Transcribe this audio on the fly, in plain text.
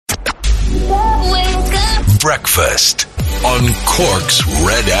Breakfast on Cork's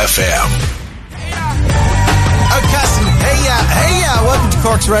Red FM. Outcasting, hey ya, welcome to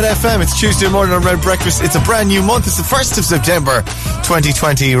Cork's Red FM. It's Tuesday morning on Red Breakfast. It's a brand new month. It's the 1st of September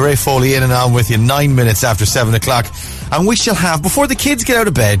 2020. Ray Foley in and on with you 9 minutes after 7 o'clock. And we shall have, before the kids get out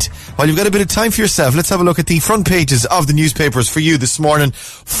of bed, while you've got a bit of time for yourself, let's have a look at the front pages of the newspapers for you this morning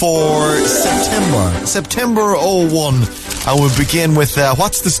for September 01. And we'll begin with,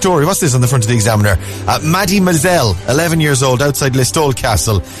 what's the story? What's this on the front of the Examiner? Maddie Mazel, 11 years old, outside Listowel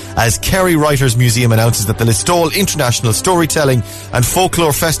Castle, as Kerry Writers Museum announces that the Listowel International Storytelling and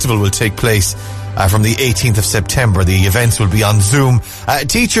Folklore Festival will take place from the 18th of September. The events will be on Zoom.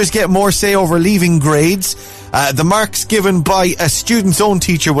 Teachers get more say over leaving grades. The marks given by a student's own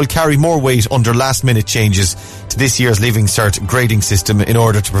teacher will carry more weight under last-minute changes to this year's Leaving Cert grading system in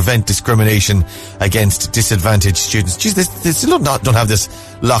order to prevent discrimination against disadvantaged students. Jeez, they still don't have this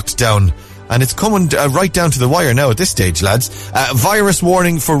locked down. And it's coming right down to the wire now at this stage, lads. Virus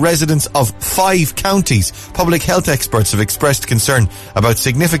warning for residents of 5 counties. Public health experts have expressed concern about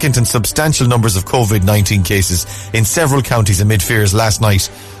significant and substantial numbers of COVID-19 cases in several counties amid fears last night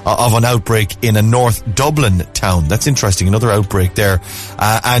of an outbreak in a North Dublin town. That's interesting, another outbreak there.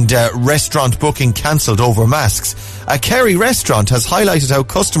 And restaurant booking cancelled over masks. A Kerry restaurant has highlighted how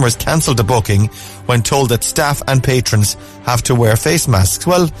customers cancelled a booking when told that staff and patrons have to wear face masks.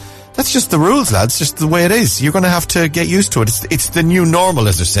 Well, that's just the rules, lads. Just the way it is. You're going to have to get used to it. It's the new normal,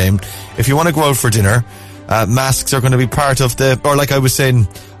 as they're saying. If you want to go out for dinner, masks are going to be part of or like I was saying,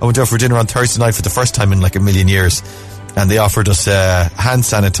 I went out for dinner on Thursday night for the first time in like a million years, and they offered us hand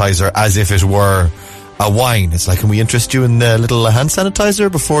sanitizer as if it were a wine. It's like, can we interest you in a little hand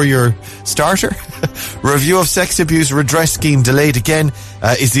sanitizer before your starter? Review of sex abuse redress scheme delayed again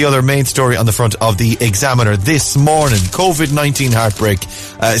is the other main story on the front of the Examiner this morning. COVID-19 heartbreak,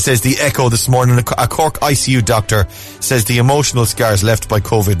 says the Echo this morning. A Cork ICU doctor says the emotional scars left by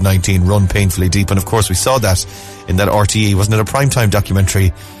COVID-19 run painfully deep. And of course we saw that in that RTE, wasn't it a primetime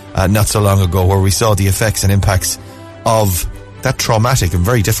documentary not so long ago, where we saw the effects and impacts of that traumatic and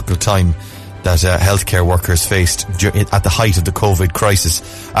very difficult time that healthcare workers faced at the height of the COVID crisis.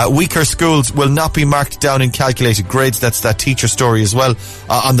 Weaker schools will not be marked down in calculated grades. That's that teacher story as well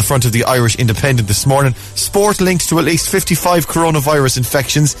on the front of the Irish Independent this morning. Sport linked to at least 55 coronavirus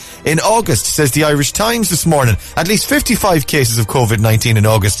infections in August, says the Irish Times this morning. At least 55 cases of COVID-19 in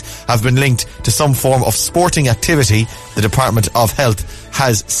August have been linked to some form of sporting activity, the Department of Health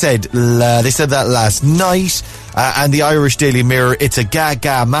has said. They said that last night. And the Irish Daily Mirror, it's a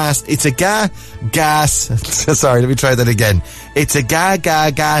mask. It's a gas. Sorry, let me try that again. It's a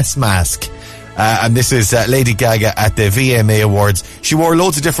gas mask. And this is Lady Gaga at the VMA Awards. She wore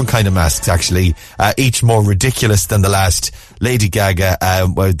loads of different kind of masks, actually, each more ridiculous than the last. Lady Gaga,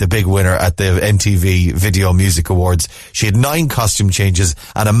 the big winner at the MTV Video Music Awards. She had 9 costume changes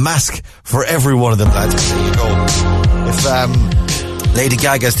and a mask for every one of them, lads. There you go. If Lady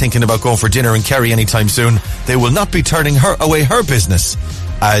Gaga is thinking about going for dinner in Kerry anytime soon, they will not be turning away her business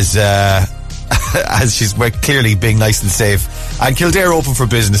as she's clearly being nice and safe. And Kildare open for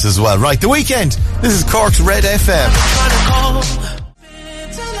business as well. Right, the weekend. This is Cork's Red FM.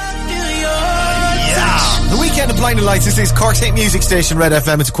 The weekend of Blinding Lights. This is Cork's hit music station, Red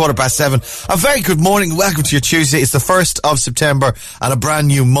FM. It's 7:15. A very good morning. Welcome to your Tuesday. It's the 1st of September and a brand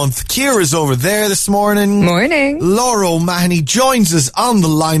new month. Ciara's over there this morning. Morning. Laura O'Mahony joins us on the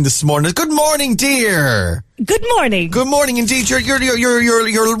line this morning. Good morning, dear. Good morning. Good morning indeed. You're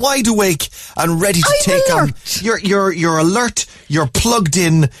wide awake and ready to take on. You're alert. You're plugged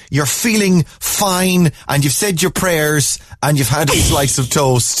in. You're feeling fine, and you've said your prayers, and you've had a slice of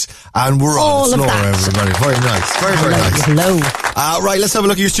toast, and we're on. It's Laura, everybody. Very nice. Very nice. Hello. Right, let's have a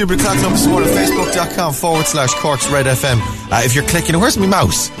look at your stupid clock number this morning. Facebook.com/Cork's Red FM. If you're clicking, where's my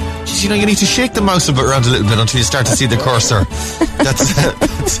mouse? Jeez, you need to shake the mouse around a little bit until you start to see the cursor.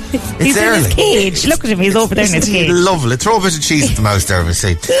 It's early. In his cage. Look at him. He's over there in his cage. Lovely. Throw a bit of cheese at the mouse there, we'll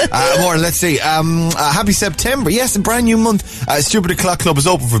see. Morning, let's see. Happy September. Yes, a brand new month. Stupid Clock Club is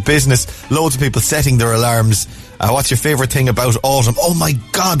open for business. Loads of people setting their alarms. What's your favourite thing about autumn? Oh my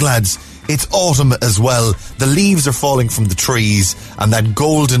God, lads. It's autumn as well. The leaves are falling from the trees and that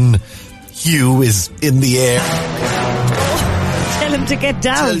golden hue is in the air. Tell him to get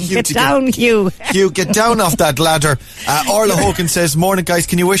down. Tell Hugh Get to down, Hugh. Hugh, get down off that ladder. Orla Hogan says, morning guys,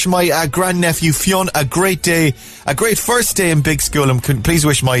 can you wish my grandnephew Fionn a great day, a great first day in big school, and please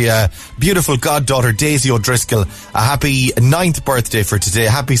wish my beautiful goddaughter Daisy O'Driscoll a happy 9th birthday for today.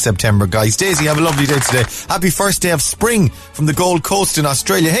 Happy September, guys. Daisy, have a lovely day today. Happy first day of spring from the Gold Coast in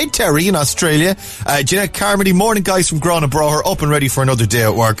Australia. Hey Terry in Australia. Jeanette Carmody, morning guys from Grana Brower, up and ready for another day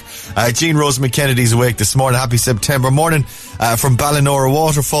at work. Jean Rose McKennedy's awake this morning. Happy September morning from Ballinora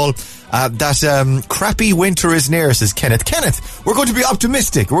Waterfall. That crappy winter is near, says Kenneth. Kenneth, we're going to be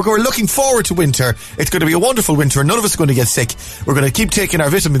optimistic. We're looking forward to winter. It's going to be a wonderful winter. None of us are going to get sick. We're going to keep taking our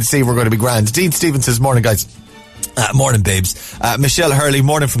vitamin C. We're going to be grand. Dean Stevens says, morning guys. Morning babes. Michelle Hurley,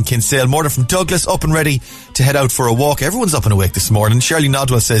 morning from Kinsale, morning from Douglas, up and ready to head out for a walk. Everyone's up and awake this morning. Shirley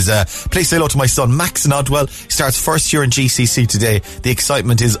Nodwell says, please say hello to my son Max Nodwell. He starts first year in GCC today. The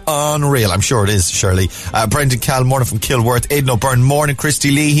excitement is unreal. I'm sure it is, Shirley. Brendan Cal, morning from Kilworth. Aidan O'Byrne, morning.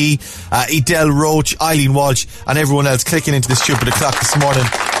 Christy Leahy, Edel Roach, Eileen Walsh, and everyone else clicking into the stupid o'clock this morning.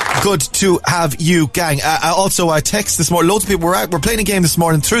 Good to have you, gang. Also, a text this morning. Loads of people we're playing a game this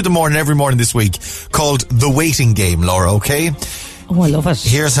morning, through the morning, every morning this week, called The Waiting Game, Laura, okay? Oh, I love it.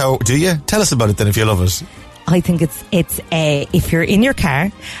 Here's how, do you? Tell us about it then if you love it. I think it's if you're in your car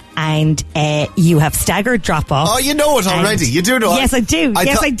and you have staggered drop-off. Oh, you know it already. You do know it. Yes, I do. I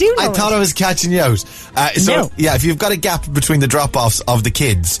do know I thought I was catching you out. No. Yeah, if you've got a gap between the drop-offs of the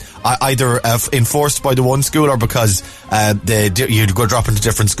kids, either enforced by the one school or because you go drop into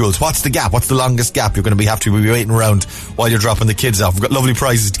different schools, what's the gap? What's the longest gap you're going to have to be waiting around while you're dropping the kids off? We've got lovely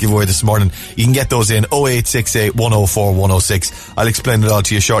prizes to give away this morning. You can get those in 0868 104 106. I'll explain it all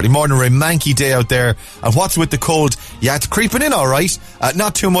to you shortly. Morning, Ray. Manky day out there. And what's with the cold? Yeah, it's creeping in, all right.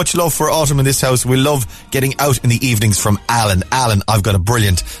 Not too much love for autumn in this house. We love getting out in the evenings from Alan. Alan, I've got a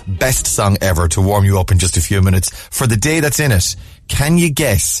brilliant best song ever to warm you up in just a few minutes. For the day that's in it, can you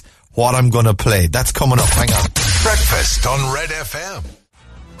guess what I'm going to play? That's coming up. Hang on. Breakfast on Red FM.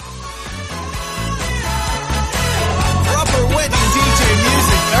 Proper wedding DJ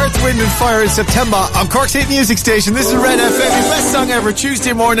music. Earth, Wind and Fire in September on Cork's hit music station. This is Red FM, your best song ever,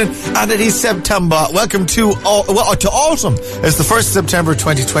 Tuesday morning, and it is September. Welcome to autumn. It's the 1st of September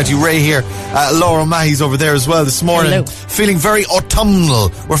 2020. Ray here. Laura Mahy's over there as well this morning. Hello. Feeling very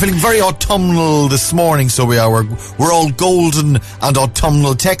autumnal. We're feeling very autumnal this morning, so we are. We're all golden and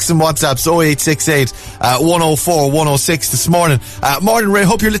autumnal. Text and WhatsApps 0868 104 106 this morning. Morning, Ray.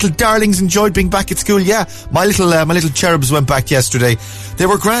 Hope your little darlings enjoyed being back at school. Yeah, my little cherubs went back yesterday. They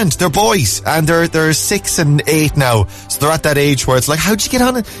were grand. They're boys, and they're 6 and 8 now. So they're at that age where it's like, how'd you get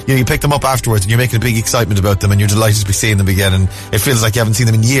on it? You pick them up afterwards, and you're making a big excitement about them, and you're delighted to be seeing them again. And it feels like you haven't seen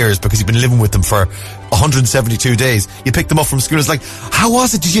them in years because you've been living with them for 172 days. You pick them up from school. It's like, how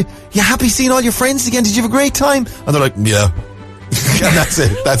was it? You happy seeing all your friends again? Did you have a great time? And they're like, yeah. And that's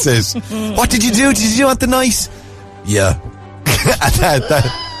it. That's it. What did you do? Did you do anything nice? Yeah.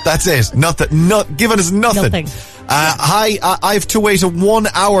 That's it. Nothing. Giving us nothing. Hi, I have to wait 1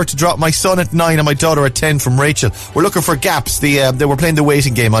 hour to drop my son at 9 and my daughter at 10 from Rachel. We're looking for gaps. They were playing the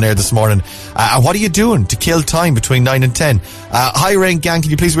waiting game on air this morning. What are you doing to kill time between 9 and 10? Hi, Rain Gang,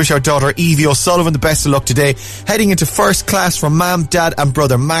 can you please wish our daughter Evie O'Sullivan the best of luck today? Heading into first class from Mum, Dad and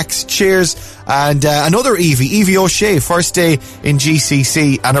brother Max. Cheers. And another Evie O'Shea, first day in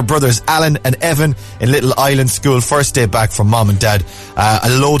GCC, and her brothers Alan and Evan in Little Island School, first day back from Mum and Dad.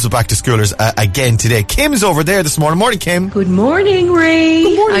 Loads of back to schoolers again today. Kim's over there this morning. Morning, Kim. Good morning, Ray.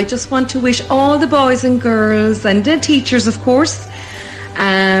 Good morning. I just want to wish all the boys and girls and the teachers, of course,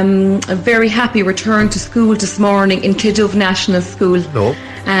 a very happy return to school this morning in Cliduv National School. No.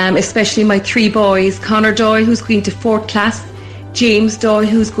 Especially my 3 boys, Conor Doyle, who's going to 4th class, James Doyle,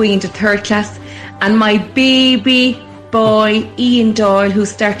 who's going to 3rd class, and my baby boy, Ian Doyle, who's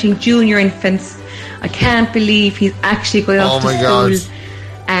starting junior infants. I can't believe he's actually going off to school. God.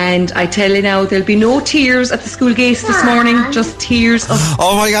 And I tell you now, there'll be no tears at the school gates this morning, just tears of...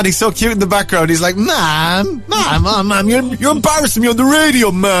 Oh my God, he's so cute in the background. He's like, Mom, you're embarrassing me on the radio,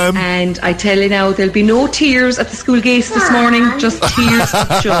 Mom. And I tell you now, there'll be no tears at the school gates this morning, just tears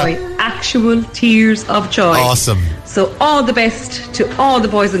of joy. Actual tears of joy. Awesome. So all the best to all the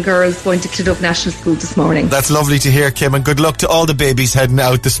boys and girls going to Cliduv National School this morning. That's lovely to hear, Kim, and good luck to all the babies heading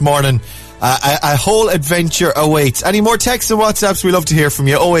out this morning. A whole adventure awaits. Any more texts and WhatsApps? We love to hear from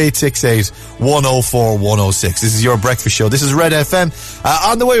you. 0868 104 106. This is your breakfast show. This is Red FM.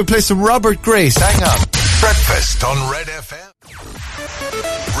 On the way, we'll play some Robert Grace. Hang on. Breakfast on Red FM.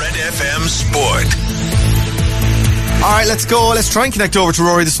 Red FM Sport. All right, let's go. Let's try and connect over to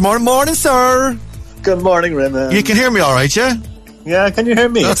Rory this morning. Morning, sir. Good morning, Raymond. You can hear me all right, yeah? Yeah, can you hear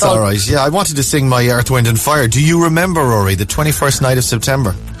me? That's all right. Yeah, I wanted to sing my Earth, Wind and Fire. Do you remember, Rory, the 21st night of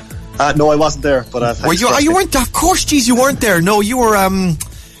September? No, I wasn't there, but you weren't. Of course, geez, you weren't there. No, you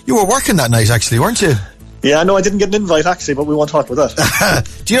were working that night, actually, weren't you? Yeah, no, I didn't get an invite, actually, but we won't talk about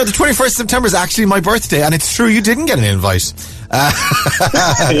that. Do you know the 21st of September is actually my birthday, and it's true you didn't get an invite.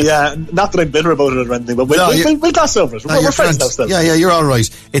 Yeah, not that I'm bitter about it or anything, but we'll gloss over it. We're friends now still. Yeah, you're all right.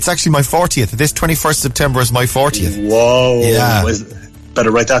 It's actually my 40th. This 21st September is my 40th. Whoa. Yeah. Better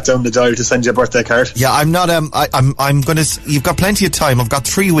write that down in the diary to send you a birthday card. Yeah, I'm not. I'm gonna. You've got plenty of time. I've got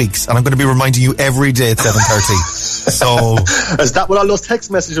 3 weeks, and I'm going to be reminding you every day at 7:30. So, is that what all those text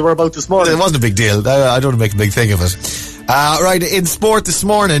messages were about this morning? It wasn't a big deal. I don't want to make a big thing of it. Right, in sport this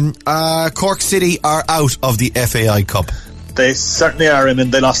morning, Cork City are out of the FAI Cup. They certainly are. I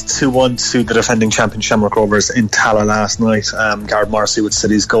mean, they lost 2-1 to the defending champion Shamrock Rovers in Tala last night. Gareth Morrissey with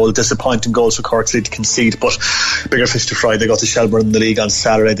City's goal. Disappointing goals for Cork City to concede, but bigger fish to fry. They got to Shelbourne in the league on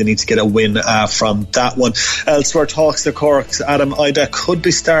Saturday. They need to get a win from that one. Elsewhere, talks to Cork's Adam Ida could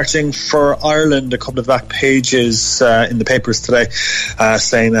be starting for Ireland. A couple of back pages in the papers today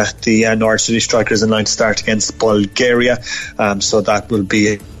saying that the Norwich City striker is in line to start against Bulgaria. So that will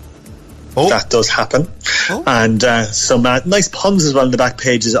be... That does happen. And some nice puns as well in the back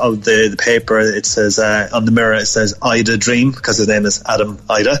pages of the paper. It says on the Mirror, it says Ida Dream, because his name is Adam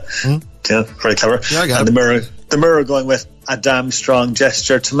Ida. Yeah, very clever. Yeah, and the mirror going with a damn strong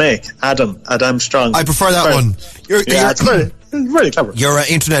gesture to make. Adam Strong. I prefer that one. It's very clever. Your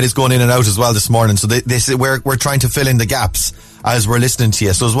internet is going in and out as well this morning, so we're trying to fill in the gaps as we're listening to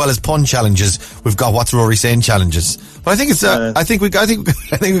you. So as well as pun challenges, we've got What's Rory Saying challenges. But I think it's I think we got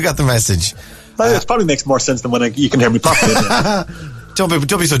the message. It probably makes more sense than when you can hear me properly.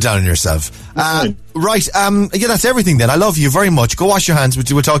 Don't be so down on yourself. Right, yeah, that's everything then. I love you very much. Go wash your hands.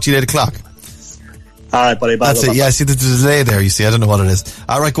 We'll talk to you at 8 o'clock. All right, buddy. Bye. That's it. Yeah, see the delay there. You see, I don't know what it is.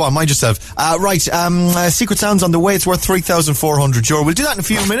 All right, go on, mind yourself. Right, Secret Sound's on the way. It's worth €3,400. We'll do that in a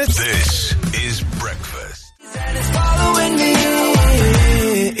few minutes. This is Breakfast.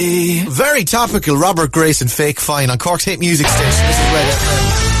 Very topical. Robert Grace and Fake Fine on Cork's hit music station. This is Red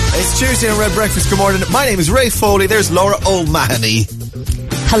FM. It's Tuesday on Red Breakfast. Good morning. My name is Ray Foley. There's Laura O'Mahony.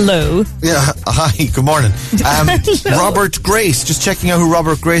 Hello. Yeah, hi, good morning. Robert Grace, just checking out who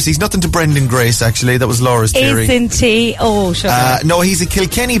Robert Grace is. He's nothing to Brendan Grace, actually. That was Laura's theory. Isn't he? Oh, shut up. No, he's a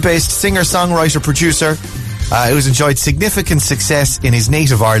Kilkenny-based singer, songwriter, producer who's enjoyed significant success in his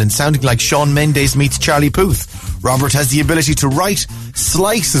native Ireland, sounding like Shawn Mendes meets Charlie Puth. Robert has the ability to write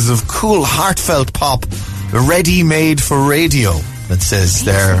slices of cool, heartfelt pop, ready-made for radio. It says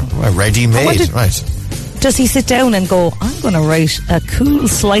there, ready-made, right. Does he sit down and go, I'm going to write a cool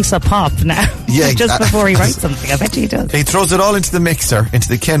slice of pop now? Yeah, just before he writes something. I bet he does. He throws it all into the mixer, into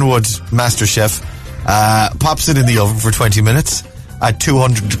the Kenwood MasterChef, pops it in the oven for 20 minutes at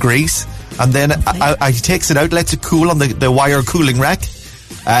 200 degrees, and then he takes it out, lets it cool on the wire cooling rack,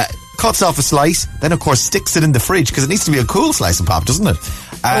 cuts off a slice, then of course sticks it in the fridge, because it needs to be a cool slice of pop, doesn't it?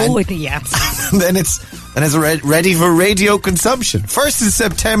 And yeah. then it's ready for radio consumption. 1st of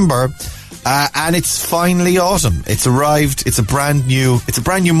September... and it's finally autumn. It's arrived. It's a brand new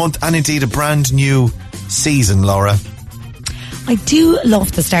month, and indeed a brand new season, Laura. I do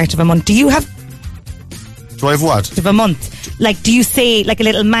love the start of a month. Do you have? Do I have what? Of a month. Like, do you say like a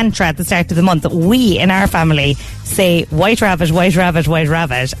little mantra at the start of the month? We in our family say white rabbit, white rabbit, white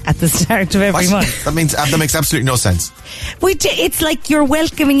rabbit at the start of every month. That makes absolutely no sense. It's like you're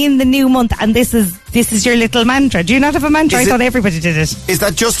welcoming in the new month, and this is your little mantra. Do you not have a mantra? I thought everybody did it. Is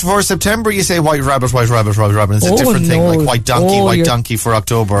that just for September? You say white rabbit, white rabbit, white rabbit. It's a different thing, like white donkey for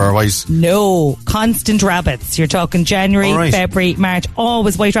October, or white. No, constant rabbits. You're talking January, February, March.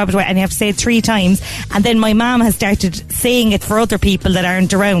 Always white rabbit, white, and you have to say it 3 times. And then my mum has started saying it for other people that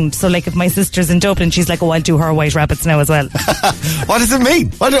aren't around. So, like, if my sister's in Dublin, she's like, "Oh, I'll do her white rabbits now as well." What does it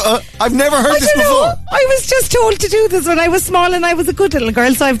mean? I've never heard this before. I was just told to do this when I was small, and I was a good little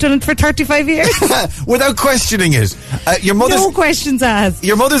girl, so I've done it for 35 years. Without questioning it. No questions asked.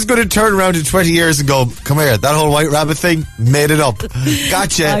 Your mother's going to turn around in 20 years and go, come here, that whole white rabbit thing, made it up.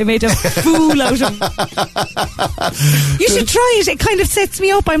 Gotcha. I made a fool out of it. You should try it. It kind of sets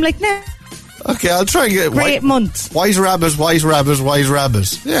me up. I'm like, nah. Okay, I'll try and get Great month. White rabbit, white rabbit, white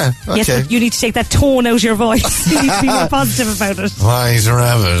rabbit. Yeah, okay. Yes, but you need to take that tone out of your voice. You need to be more positive about it. White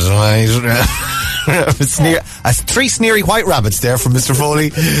rabbit, white rabbit. Three sneery white rabbits there from Mr. Foley.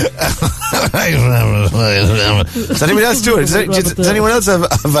 Does anyone else do it? Does anyone else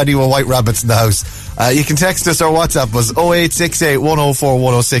have any white rabbits in the house? You can text us or WhatsApp us 0868 104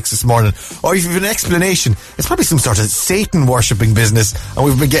 106 this morning. Or if you have an explanation, it's probably some sort of Satan worshipping business, and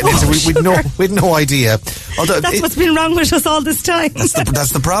we've been getting into it. We'd no idea. Although that's what's been wrong with us all this time.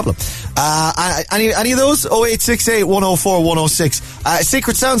 That's the problem. Any of those? 0868 104 106.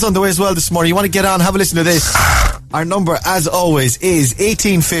 Secret Sounds on the way as well this morning. You want to get on, have a listen to this. Our number, as always, is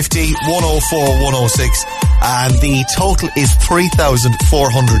 1850 104 106. And the total is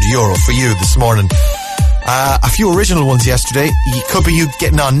 €3,400 for you this morning. A few original ones yesterday. Could be you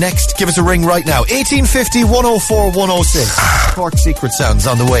getting on next. Give us a ring right now. 1850 104 106. Cork Secret Sounds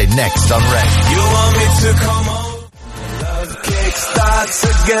on the way next on Red. You want me to come on? Kickstarts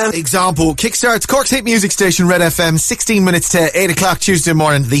again. Example, Kickstarts, Cork's hit music station, Red FM, 16 minutes to 8 o'clock Tuesday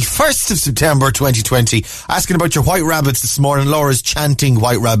morning, the 1st of September 2020. Asking about your white rabbits this morning. Laura's chanting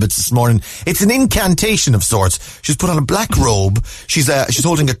white rabbits this morning. It's an incantation of sorts. She's put on a black robe. She's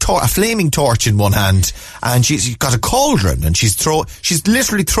holding a flaming torch in one hand, and she's got a cauldron, and she's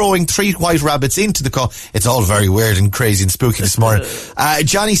literally throwing 3 white rabbits into the cauldron. It's all very weird and crazy and spooky this morning.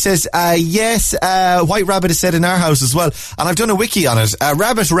 Johnny says, yes, white rabbit is said in our house as well. And I've done a wiki on it.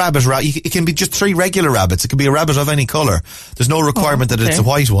 Rabbit. It can be just 3 regular rabbits. It can be a rabbit of any colour. There's no requirement that it's a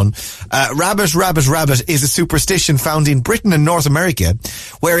white one. Rabbit is a superstition found in Britain and North America,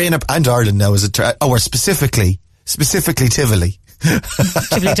 wherein, and Ireland now or specifically Tivoli.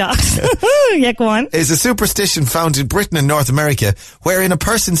 Tivoli dogs. Yeah, go on. Is a superstition found in Britain and North America, wherein a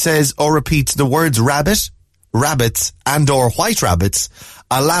person says or repeats the words rabbit, rabbits, and or white rabbits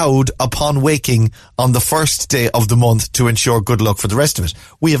aloud upon waking on the first day of the month to ensure good luck for the rest of it.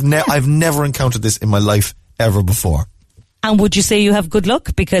 I've never encountered this in my life ever before. And would you say you have good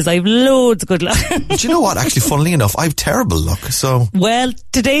luck? Because I've loads of good luck. Do you know what? Actually, funnily enough, I've terrible luck. So, well,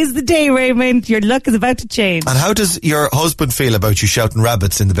 today's the day, Raymond. Your luck is about to change. And how does your husband feel about you shouting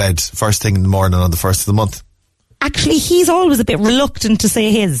rabbits in the bed first thing in the morning on the 1st of the month? Actually, he's always a bit reluctant to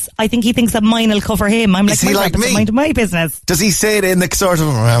say his. I think he thinks that mine will cover him. I'm like, is he like me? Mind my business. Does he say it in the sort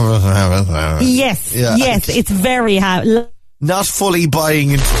of... Yes, yeah. Yes, it's very... Not fully buying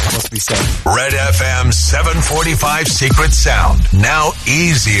into it, must be said. Red FM 745 Secret Sound. Now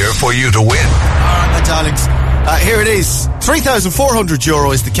easier for you to win. Alright, darlings. Here it is.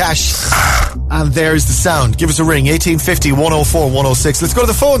 €3,400 is the cash. And there's the sound. Give us a ring. 1850 104 106. Let's go to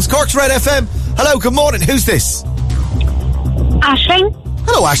the phones. Cork's Red FM. Hello, good morning. Who's this? Aisling.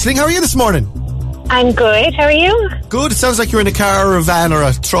 Hello, Aisling. How are you this morning? I'm good. How are you? Good. It sounds like you're in a car or a van or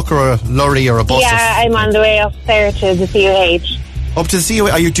a truck or a lorry or a bus. Yeah, I'm on the way up there to the CUH. Up to the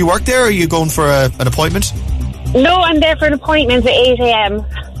CUH? Do you work there or are you going for an appointment? No, I'm there for an appointment at 8 a.m.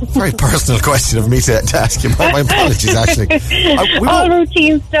 Very personal question of me to ask you. My apologies, actually. All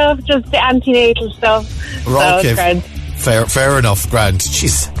routine stuff, just the antenatal stuff. Right, so okay. Fair enough, Grant.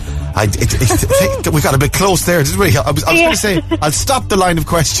 Jeez. We got a bit close there, didn't we? I was going to say, I'll stop the line of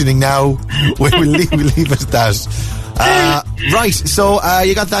questioning now. We'll leave it at that. Right, so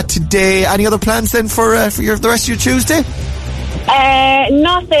you got that today. Any other plans then for the rest of your Tuesday?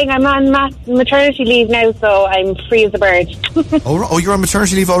 Nothing. I'm on maternity leave now, so I'm free as a bird. Oh, you're on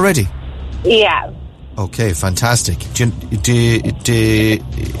maternity leave already? Yeah. Okay, fantastic. Do you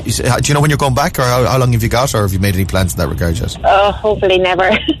know when you're going back, or how long have you got, or have you made any plans in that regard yet? Hopefully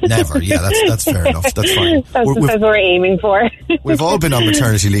never. Never, yeah, that's fair enough. That's fine. That's what we're aiming for. We've all been on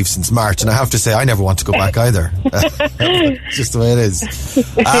maternity leave since March, and I have to say, I never want to go back either. It's just the way it is.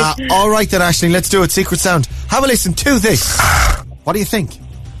 All right then, Aisling, let's do it. Secret Sound. Have a listen to this. What do you think?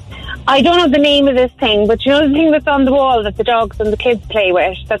 I don't know the name of this thing, but you know the thing that's on the wall that the dogs and the kids play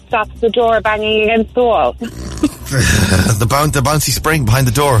with that stops the door banging against the wall? The bouncy spring behind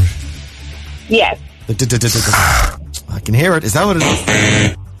the door. Yes. I can hear it. Is that what it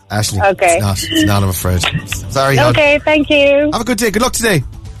is? Aisling, okay. It's not, I'm afraid. Sorry. Okay, thank you. Have a good day. Good luck today.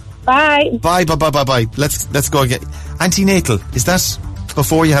 Bye. Bye. Let's go again. Antenatal, is that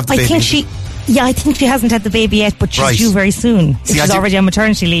before you have the baby? I think she hasn't had the baby yet, but she's due very soon. She's already on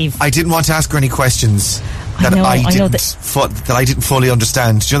maternity leave. I didn't want to ask her any questions that I didn't fully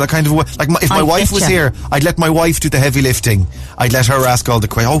understand. Do you know that kind of way? Like, if my wife was here, I'd let my wife do the heavy lifting. I'd let her ask all the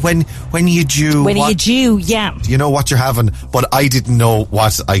questions. Oh, when are you due? When are you due? Yeah. Do you know what you're having? But I didn't know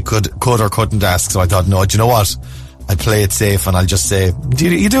what I could or couldn't ask. So I thought, no, do you know what? I play it safe and I'll just say,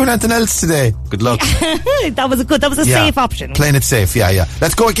 you doing anything else today? Good luck. That was a safe option. Playing it safe, yeah.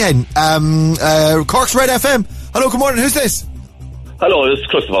 Let's go again. Cork's Red FM. Hello, good morning. Who's this? Hello, this is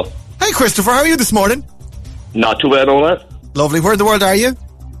Christopher. Hey, Christopher. How are you this morning? Not too bad, all that. Lovely. Where in the world are you?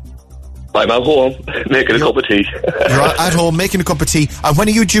 I'm at home making a cup of tea. You're at home making a cup of tea. And when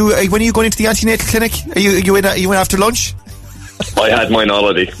are you due? When are you going into the antenatal clinic? Are you in after lunch? I had mine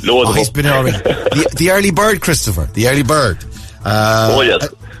already. Loads of he's been already. The early bird, Christopher. The early bird.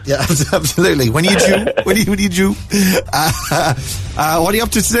 Yes. Yeah, absolutely. When are you due? When are you due? What are you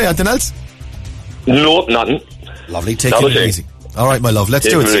up to today? Anything else? No, nothing. Lovely. Take it easy. All right, my love. Let's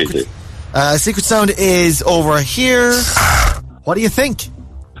do it. Secret sound is over here. What do you think?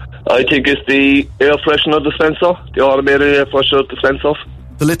 I think it's the air freshener dispenser, the automated air freshener dispenser.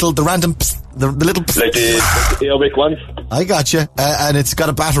 The random, the little, like the Airwick ones. I got you, and it's got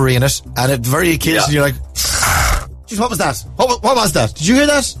a battery in it, and it very occasionally you're like, geez, what was that? What was that? Did you hear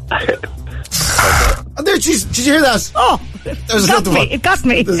that? And there, geez, did you hear that? Oh, it got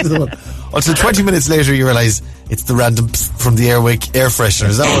me. Until 20 minutes later, you realise it's the random from the Airwick air freshener.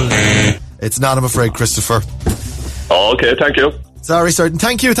 Is that what? It's not, I'm afraid, Christopher. Oh, okay, thank you. Sorry, sir.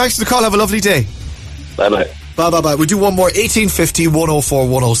 Thank you. Thanks for the call. Have a lovely day. Bye-bye. Bye. We'll do one more. 1850 104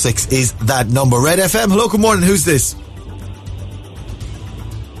 106 is that number. Red FM. Hello, good morning. Who's this?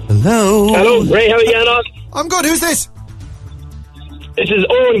 Hello. Hello, Ray. How are you getting on? I'm good. Who's this? This is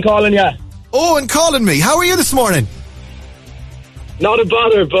Owen calling you. Owen calling me. How are you this morning? Not a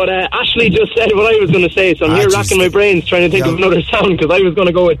bother, but Ashley just said what I was going to say, so I'm here racking my brains trying to think of another sound, because I was going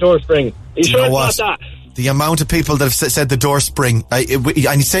to go with door spring. Are you sure it's not that? The amount of people that have said the door spring, I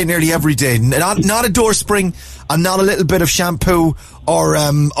say nearly every day. Not a door spring, and not a little bit of shampoo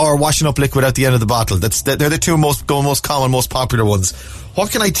or washing up liquid at the end of the bottle. They're the two most common, most popular ones.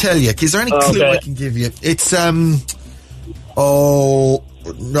 What can I tell you? Is there any clue I can give you? It's oh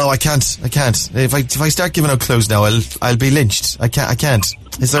no, I can't. If I start giving out clues now, I'll be lynched. I can't.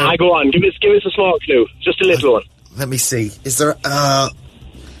 Is there? Go on. Give us a small clue, just a little one. Let me see. Is there?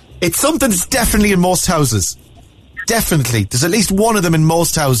 It's something that's definitely in most houses. Definitely. There's at least one of them in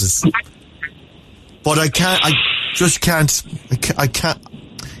most houses. But I just can't.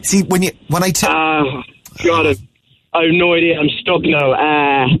 See, when I tell... God, I have no idea. I'm stuck now.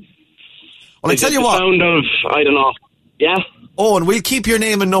 Well, I tell you what. Sound of, I don't know. Yeah? Owen, we'll keep your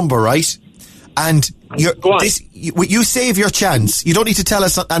name and number, right? And you save your chance. You don't need to tell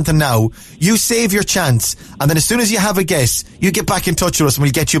us anything now. You save your chance, and then as soon as you have a guess, you get back in touch with us and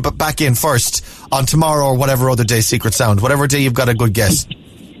we'll get you back in first on tomorrow or whatever other day Secret Sound. Whatever day you've got a good guess.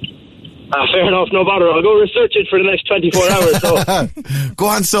 Fair enough, no bother. I'll go research it for the next 24 hours. So. Go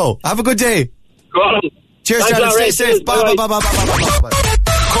on, so. Have a good day. Go on. Cheers, Charlie. Stay safe. Bye.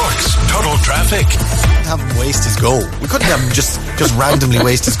 Cork's Total Traffic. Have him waste his go. We couldn't have him just randomly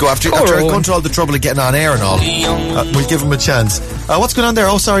waste his go after going to all the trouble of getting on air and all. We'll give him a chance. What's going on there?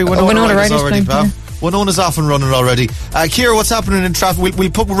 Oh, sorry, Winona already, pal. Winona's off and running already. Ciara, what's happening in traffic?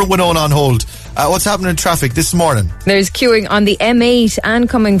 We'll put Winona on hold. What's happening in traffic this morning? There's queuing on the M8 and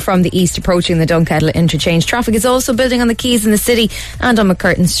coming from the east approaching the Dunkettle interchange. Traffic is also building on the Quays in the city and on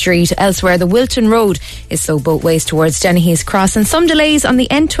McCurtain Street. Elsewhere, the Wilton Road is slow both ways towards Dennehy's Cross, and some delays on the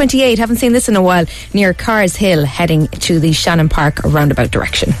N28. Haven't seen this in a while, near Carrs Hill heading to the Shannon Park roundabout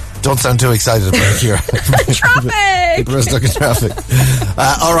direction. Don't sound too excited about it here. Traffic! People are stuck in traffic.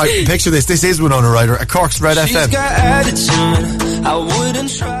 All right, picture this. This is Winona Ryder at Cork's Red FM. Got attitude, I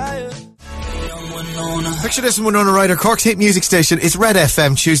wouldn't try it. Picture this in Winona Ryder, Cork's hit music station. It's Red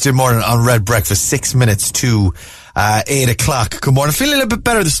FM, Tuesday morning on Red Breakfast, 6 minutes to 8 o'clock. Good morning. Feeling a little bit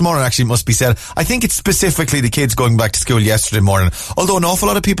better this morning, actually, must be said. I think it's specifically the kids going back to school yesterday morning. Although an awful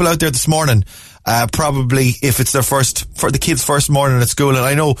lot of people out there this morning, probably if it's the kids' first morning at school. And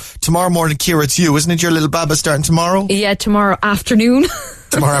I know tomorrow morning, Ciara, it's you, isn't it? Your little baba starting tomorrow? Yeah, tomorrow afternoon.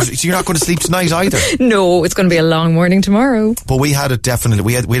 So you're not going to sleep tonight either? No, it's going to be a long morning tomorrow. But we had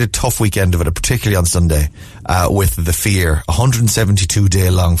we had a tough weekend of it, particularly on Sunday, with the fear, 172 day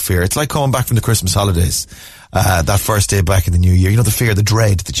long fear. It's like coming back from the Christmas holidays. That first day back in the new year, you know, the fear, the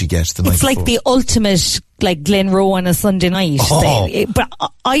dread that you get the night before. It's like the ultimate, like Glenroe on a Sunday night. But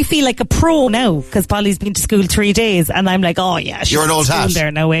I feel like a pro now, because Polly's been to school 3 days, and I'm like, oh yeah, she's you're an old hat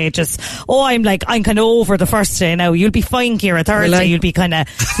there now. I'm kind of over the first day now. You'll be fine, Ciara. Thursday, you'll be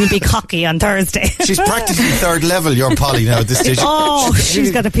cocky on Thursday. She's practically third level, your Polly now at this stage.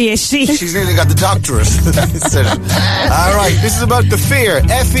 She's got a PhD. She's nearly got the doctorate. All right, this is about the fear.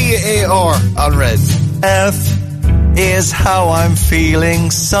 FEAR on Red. F is how I'm feeling,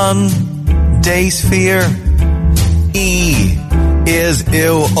 Sunday's fear. E is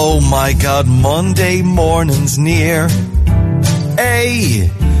ew, oh my God, Monday morning's near. A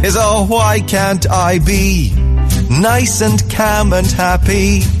is oh, why can't I be nice and calm and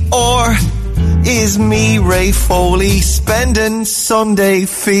happy? Or is me, Ray Foley, spending Sunday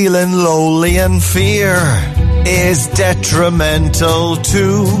feeling lowly? And fear is detrimental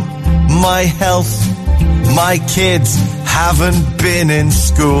to my health. My kids haven't been in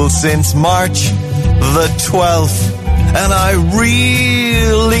school since March the 12th. And I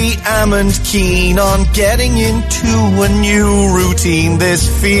really amn't keen on getting into a new routine. This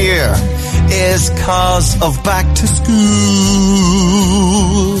fear is cause of back to school.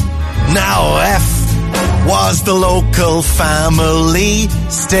 Now F was the local family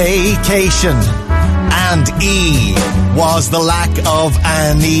staycation, and E was the lack of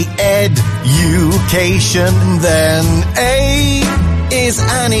any education. Then A is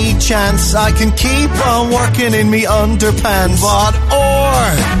any chance I can keep on working in me underpants. But or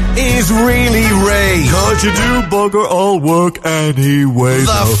is really Ray, 'cause you do bugger all work anyway.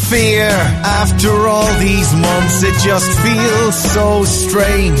 The fear after all these months, it just feels so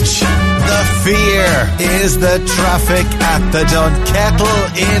strange. The fear is the traffic at the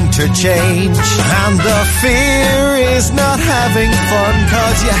Dunkettle interchange. And the fear is not having fun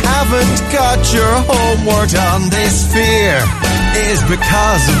 'cause you haven't got your homework done. This fear is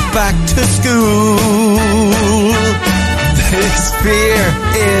because of back to school. This fear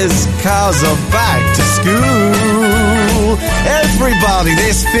is cause of back to school. Everybody,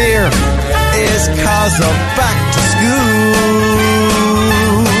 this fear is cause of back to school.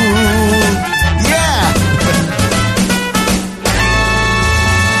 Yeah!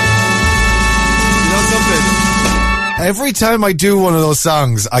 You know something? Every time I do one of those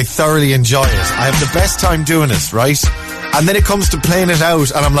songs, I thoroughly enjoy it. I have the best time doing it, right? And then it comes to playing it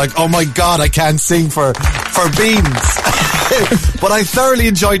out, and I'm like, oh my God, I can't sing for beans. But I thoroughly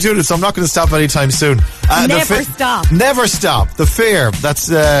enjoy doing it, so I'm not going to stop anytime soon. Never stop. Never stop. The fear. That's,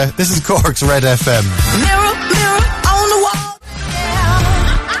 this is Cork's Red FM. Mirror, mirror on the wall.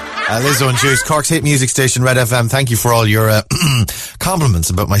 Lizzo and Juice, Cork's hit music station, Red FM. Thank you for all your compliments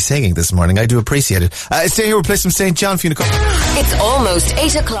about my singing this morning. I do appreciate it. Stay here, we'll play some St. John for you. It's almost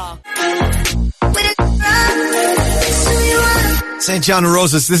 8 o'clock. St. John and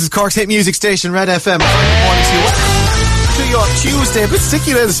Roses, this is Cork's hit music station, Red FM. Good morning to you. On Tuesday, a bit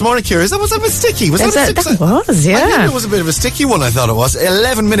sticky there this morning, Ciara. Was that a bit sticky? That was, yeah. I think it was a bit of a sticky one, I thought it was.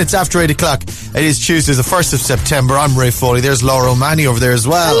 11 minutes after 8 o'clock. It is Tuesday, the 1st of September. I'm Ray Foley. There's Laura O'Mahony over there as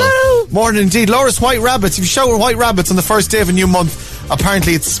well. Hello. Morning indeed. Laura's White Rabbits. If you shower White Rabbits on the first day of a new month,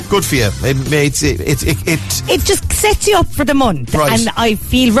 apparently it's good for you. It just sets you up for the month. Right. And I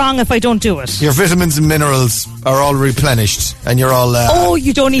feel wrong if I don't do it. Your vitamins and minerals are all replenished, and you're all...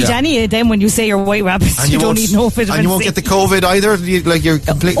 you don't need any of them when you say you're White Rabbits. And you don't need no vitamins. And you won't get the COVID either. You're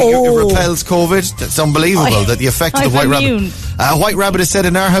completely... It repels COVID. It's unbelievable that the effect of the White Rabbit... White Rabbit has said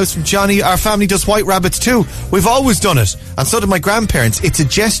in our house from Johnny, our family does White Rabbits too. We've always done it. And so did my grandparents. It's a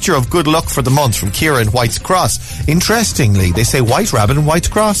gesture of good luck for the month from Ciara in White's Cross. Interestingly, they say White Rabbit in White's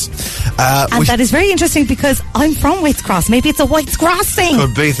Cross. And that is very interesting because I'm from White's Cross. Maybe it's a White's Cross thing.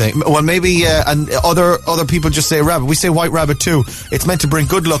 Could be thing. Well, maybe, and other people just say rabbit. We say White Rabbit too. It's meant to bring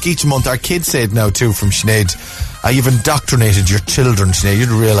good luck each month. Our kids say it now too from Sinead. You've indoctrinated your children, Sinead. You'd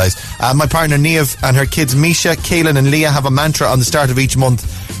realise. My partner Niamh and her kids Misha, Kaylin and Leah have a mantra on the start of each month.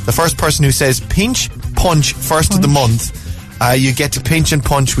 The first person who says pinch, punch first of the month, you get to pinch and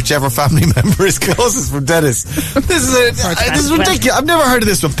punch whichever family member is closest from Dennis. This is ridiculous. I've never heard of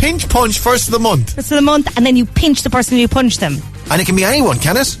this one. Pinch, punch first of the month. First of the month, and then you pinch the person and you punch them. And it can be anyone,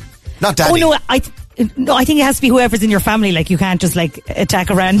 can it? Not Daddy. Oh, no, I think it has to be whoever's in your family. Like, you can't just,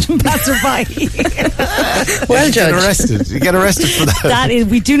 attack a random passerby. Well judged. You get arrested for that.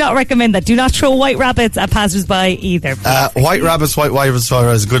 We do not recommend that. Do not throw White Rabbits at passers-by either. White Rabbits,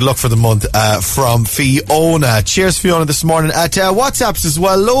 good luck for the month from Fiona. Cheers, Fiona, this morning. At WhatsApps as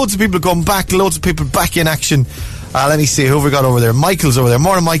well, loads of people going back, loads of people back in action. Let me see, who have we got over there? Michael's over there.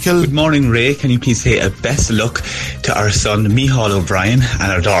 Morning, Michael. Good morning, Ray. Can you please say a best of luck to our son, Micheál O'Brien,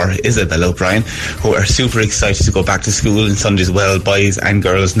 and our daughter, Isabel O'Brien, who are super excited to go back to school in Sunday's Well Boys and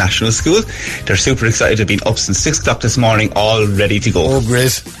Girls National School. They're super excited. They've been up since 6 o'clock this morning, all ready to go. Oh,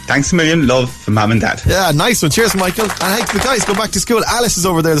 great. Thanks a million. Love from Mum and Dad. Yeah, nice one. Cheers, Michael. And hey, the guys go back to school. Alice is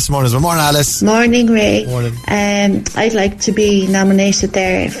over there this morning as well. Morning, Alice. Morning, Ray. Morning. I'd like to be nominated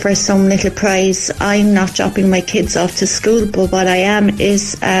there for some little prize. I'm not dropping my kids off to school, but what I am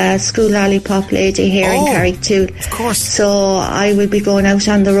is a school lollipop lady here in Carrigtwohill. Of course. So I will be going out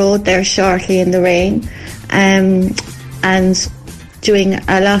on the road there shortly in the rain, and doing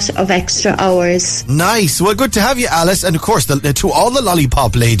a lot of extra hours. Nice. Well, good to have you, Alice. And of course, to all the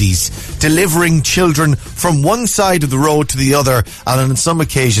lollipop ladies, delivering children from one side of the road to the other, and on some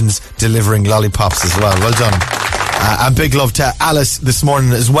occasions delivering lollipops as well. Well done. And big love to Alice this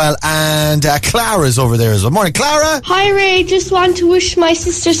morning as well. And Clara's over there as well. Morning, Clara. Hi, Ray. Just want to wish my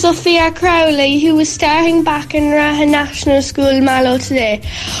sister Sophia Crowley, who is starting back in Raha National School, Mallow today,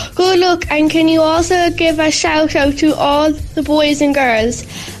 good luck. And can you also give a shout out to all the boys and girls?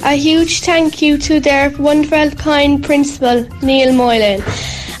 A huge thank you to their wonderful, kind principal, Neil Moylan,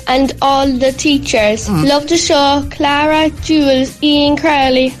 and all the teachers. Love the show. Clara, Jules, Ian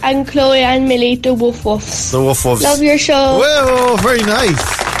Crowley, and Chloe and Millie, the Woof Woofs. The Woof Woofs. Love your show. Whoa, very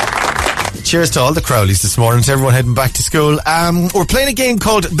nice. Cheers to all the Crowleys this morning, to everyone heading back to school. We're playing a game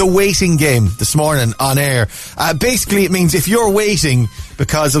called The Waiting Game this morning on air. Basically, it means if you're waiting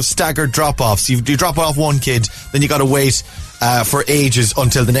because of staggered drop-offs, you drop off one kid, then you got to wait for ages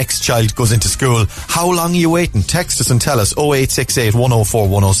until the next child goes into school. How long are you waiting? Text us and tell us 0868 104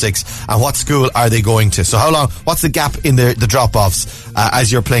 106 and what school are they going to. So how long, what's the gap in the drop-offs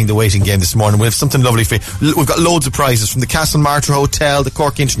as you're playing the waiting game this morning? We have something lovely for you. We've got loads of prizes from the Castlemartyr Hotel, the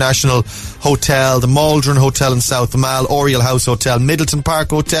Cork International Hotel, the Maldron Hotel in South Amal, Oriel House Hotel, Middleton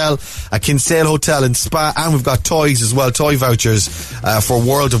Park Hotel, a Kinsale Hotel in Spa, and we've got toys as well, toy vouchers for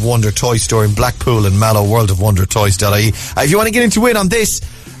World of Wonder Toy Store in Blackpool and Mallow, worldofwondertoys.ie. If you want to get into it on this,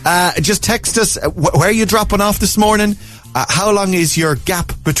 just text us. Where are you dropping off this morning? How long is your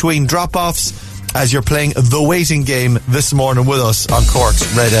gap between drop-offs as you're playing the waiting game this morning with us on Cork's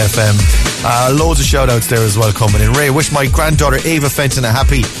Red FM? Loads of shout-outs there as well coming in. Ray, wish my granddaughter Ava Fenton a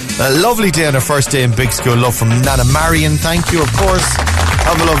happy, lovely day on her first day in big school. Love from Nana Marion. Thank you, of course.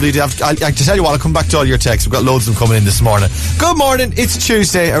 Have a lovely day. I to tell you what, I'll come back to all your texts. We've got loads of them coming in this morning. Good morning. It's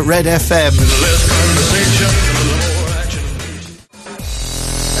Tuesday at Red FM.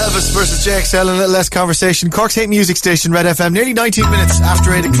 Elvis versus JXL and a little less conversation. Cork's hate music station, Red FM. Nearly 19 minutes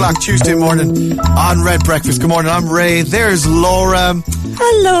after 8 o'clock Tuesday morning on Red Breakfast. Good morning, I'm Ray. There's Laura.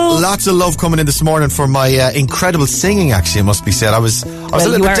 Hello. Lots of love coming in this morning for my incredible singing, actually, it must be said. I was a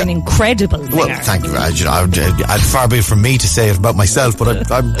little you bit... are an incredible singer. Well, thank you. I'd far be it from me to say it about myself,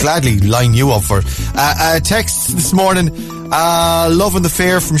 but I'd gladly line you up for it. Texts this morning. Loving the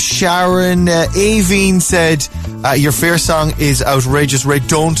Fair from Sharon. Aveen said, your Fair song is outrageous, Ray.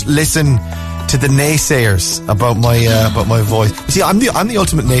 Don't listen to the naysayers about my voice. See, I'm the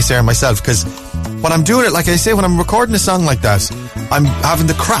ultimate naysayer myself, because when I'm doing it, like I say, when I'm recording a song like that, I'm having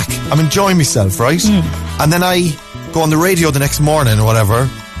the crack. I'm enjoying myself, right? And then I go on the radio the next morning or whatever,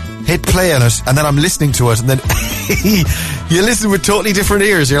 hit play on it, and then I'm listening to it, and then you listen with totally different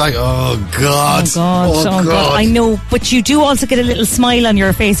ears. You're like, oh God. I know, but you do also get a little smile on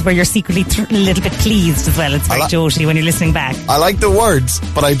your face where you're secretly a little bit pleased as well. It's very jolty when you're listening back. I like the words,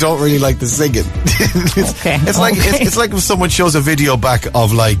 but I don't really like the singing. It's like if someone shows a video back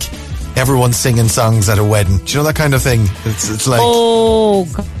of like everyone singing songs at a wedding. Do you know that kind of thing? It's like, oh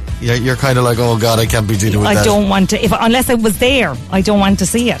God. You're kind of like, oh God, I can't be dealing with that. I don't want to, unless I was there, I don't want to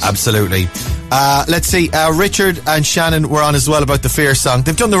see it. Absolutely. Let's see, Richard and Shannon were on as well about the Fair song.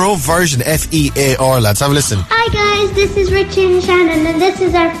 They've done their own version, F-E-A-R, lads. Have a listen. Hi guys, this is Richard and Shannon, and this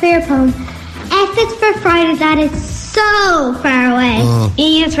is our Fair poem. F is for Friday, that is so far away.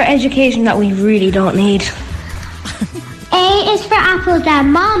 E is for education that we really don't need. A is for apple that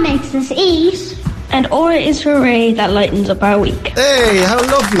Mom makes us eat. And R is for Ray, that lightens up our week. Hey, how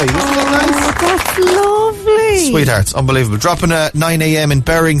lovely. Isn't that nice? That's lovely. Sweethearts, unbelievable. Dropping at 9 a.m. in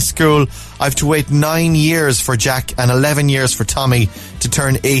Berring School. I have to wait 9 years for Jack and 11 years for Tommy to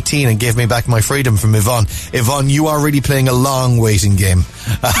turn 18 and give me back my freedom from Yvonne. Yvonne, you are really playing a long waiting game,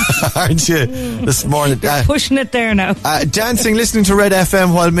 aren't you, this morning? You're pushing it there now. Dancing, listening to Red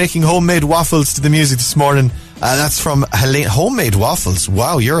FM while making homemade waffles to the music this morning. That's from Helena. Homemade waffles.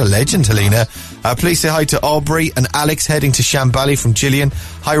 Wow, you're a legend, Helena. Please say hi to Aubrey and Alex heading to Shambally from Gillian.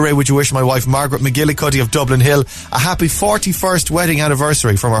 Hi, Ray, would you wish my wife Margaret McGillicuddy of Dublin Hill a happy 41st wedding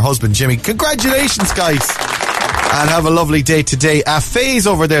anniversary from her husband Jimmy. Congratulations, guys. And have a lovely day today. Faye's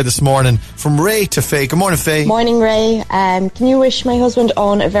over there this morning from Ray to Faye. Good morning, Faye. Morning, Ray. Can you wish my husband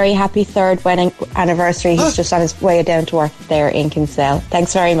Owen a very happy 3rd wedding anniversary? He's just on his way down to work there in Kinsale.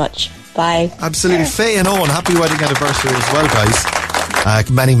 Thanks very much. Bye. Absolutely. Faye and Owen, happy wedding anniversary as well, guys.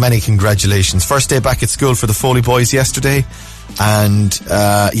 Many congratulations. First day back at school for the Foley boys yesterday. And,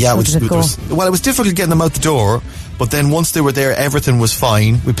 it was difficult getting them out the door. But then once they were there, everything was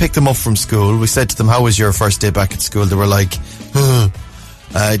fine. We picked them up from school. We said to them, how was your first day back at school? They were like,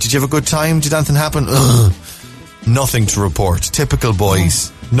 did you have a good time? Did anything happen? Nothing to report. Typical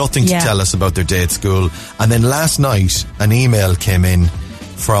boys. Nothing to tell us about their day at school. And then last night, an email came in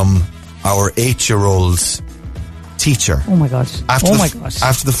from our 8-year-old's teacher. Oh my God.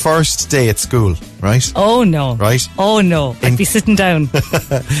 After the first day at school, right? Oh no. Right? Oh no. I'd be sitting down.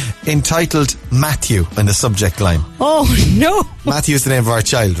 Entitled Matthew in the subject line. Oh no. Matthew is the name of our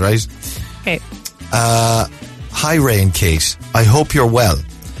child, right? Okay. Hi Ray and Kate. I hope you're well.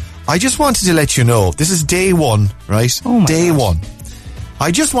 I just wanted to let you know, this is day one, right? Oh my Day God. one.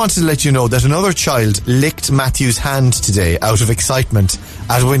 I just wanted to let you know that another child licked Matthew's hand today out of excitement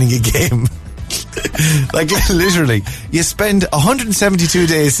at winning a game. Like, literally, you spend 172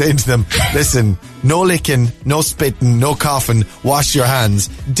 days saying to them, listen, no licking, no spitting, no coughing, wash your hands.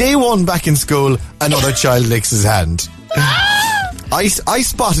 Day one back in school, another child licks his hand. I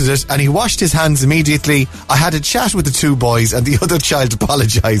spotted it and he washed his hands immediately. I had a chat with the two boys and the other child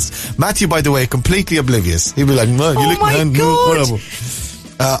apologised. Matthew, by the way, completely oblivious. He'd be like, no, you licked my hand, whatever.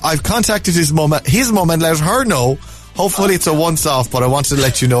 I've contacted his mum and let her know. Hopefully it's a once-off, but I wanted to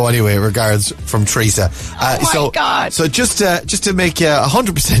let you know anyway. Regards from Teresa. God. So just to make you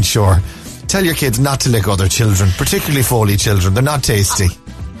 100% sure, tell your kids not to lick other children, particularly Foley children. They're not tasty.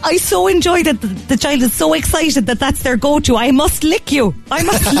 I so enjoy that the child is so excited that that's their go-to. I must lick you. I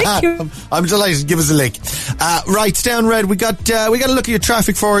must lick you. I'm delighted. Give us a lick. Right, stay on red. We got a look at your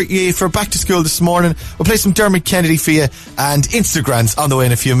traffic for back to school this morning. We'll play some Dermot Kennedy for you, and Instagram's on the way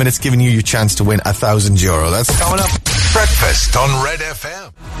in a few minutes, giving you your chance to win €1,000. That's coming up. Breakfast on Red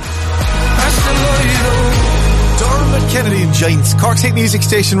FM. Dermot Kennedy and Giants. Cork's hit music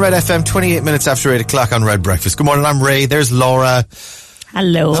station, Red FM, 28 minutes after 8 o'clock on Red Breakfast. Good morning, I'm Ray. There's Laura.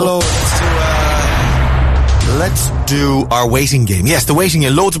 Hello. Let's do our waiting game. Yes, the waiting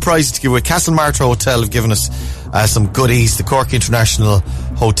game. Loads of prizes to give away. Castlemartyr Hotel have given us some goodies. The Cork International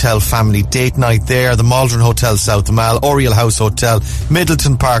Hotel family date night there. The Maldron Hotel South Mall. Oriel House Hotel.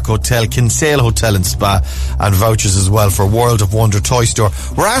 Middleton Park Hotel. Kinsale Hotel and Spa. And vouchers as well for World of Wonder Toy Store.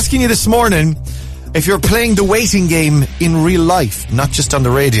 We're asking you this morning if you're playing the waiting game in real life, not just on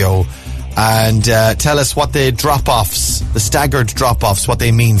the radio. And tell us what the drop-offs, the staggered drop-offs, what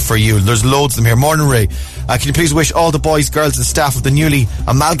they mean for you. There's loads of them here. Morning, Ray. Can you please wish all the boys, girls and staff of the newly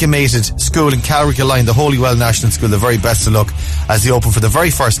amalgamated school in Calrickline, the Holywell National School, the very best of luck as they open for the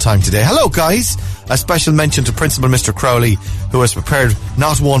very first time today. Hello, guys. A special mention to Principal Mr. Crowley, who has prepared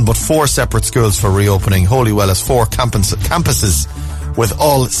not one but 4 separate schools for reopening. Holywell has 4 campuses with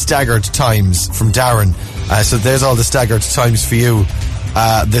all staggered times from Darren. So there's all the staggered times for you.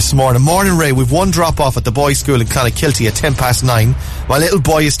 This morning. Morning, Ray. We've one drop off at the boys' school in Clonakilty at 9:10. My little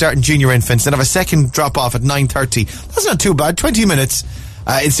boy is starting junior infants. Then I have a second drop off at 9:30. That's not too bad. 20 minutes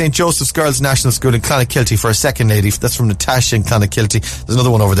in St. Joseph's Girls National School in Clonakilty for a second lady. That's from Natasha in Clonakilty. There's another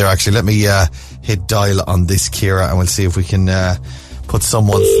one over there actually. Let me hit dial on this, Ciara, and we'll see if we can put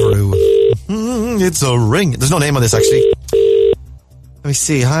someone through. It's a ring. There's no name on this actually. Let me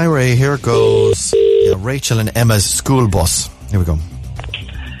see. Hi, Ray. Here it goes. Yeah, Rachel and Emma's school bus. Here we go.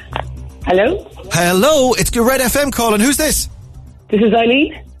 Hello, it's Red FM calling. Who's this? This is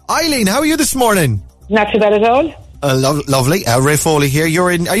Eileen. Eileen, how are you this morning? Not too bad at all. Lovely. Ray Foley here. Are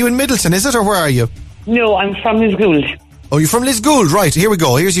you in Middleton, is it, or where are you? No, I'm from Lisgould. Oh, you're from Lisgould, right. Here we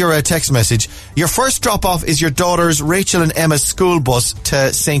go. Here's your text message. Your first drop-off is your daughters Rachel and Emma's school bus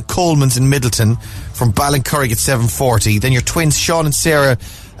to St. Coleman's in Middleton from Ballincurrig at 7:40. Then your twins Sean and Sarah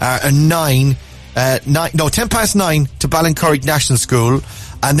are 10:09 to Ballincurrig National School.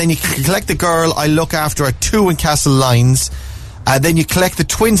 And then you collect the girl I look after at 2 in Castlelyons. Then you collect the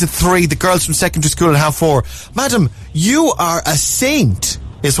twins at 3, the girls from secondary school at 4:30. Madam, you are a saint,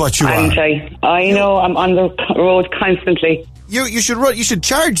 is what you are. I know, I'm on the road constantly. You should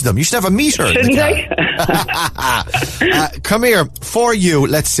charge them. You should have a meter. Shouldn't I? Come here, for you,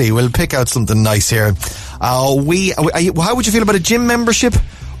 let's see, we'll pick out something nice here. How would you feel about a gym membership?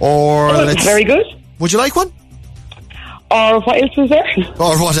 Very good. Would you like one? Or what else is there?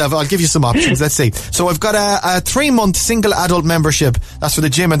 Or whatever. I'll give you some options. Let's see. So I've got a 3-month single adult membership. That's for the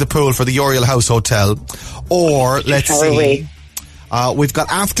gym and the pool for the Oriel House Hotel. Or, let's see. We've got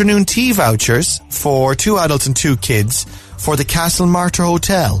afternoon tea vouchers for 2 adults and 2 kids for the Castlemartyr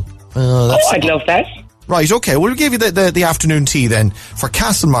Hotel. I'd love that. Right, okay. We'll give you the afternoon tea then for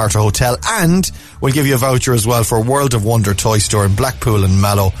Castlemartyr Hotel, and we'll give you a voucher as well for World of Wonder Toy Store in Blackpool and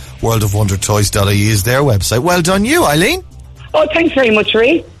Mallow. worldofwondertoys.ie is their website. Well done you, Eileen. Oh, thanks very much,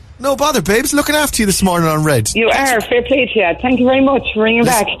 Ray. No bother, babes. Looking after you this morning on Red. You are. Fair play to you. Thank you very much for ringing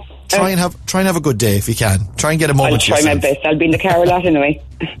back. Try and have a good day if you can. Try and get a moment. I'll try my best. I'll be in the car a lot anyway.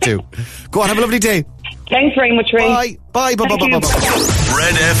 Do. Go on, have a lovely day. Thanks very much, Ray. Bye. Red FM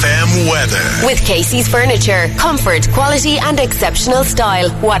weather. With Casey's Furniture. Comfort, quality and exceptional style.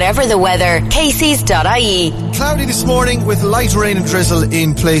 Whatever the weather. Casey's.ie. Cloudy this morning with light rain and drizzle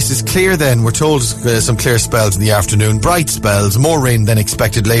in places. Clear then. We're told some clear spells in the afternoon. Bright spells. More rain than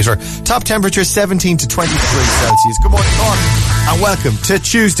expected later. Top temperature 17 to 23 Celsius. Good morning, Cork. And welcome to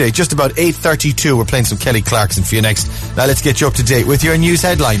Tuesday, just about 8:32. We're playing some Kelly Clarkson for you next. Now let's get you up to date with your news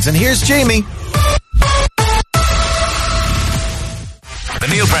headlines. And here's Jamie. The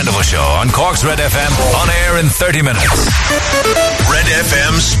Neil Prendeville Show on Cork's Red FM, on air in 30 minutes. Red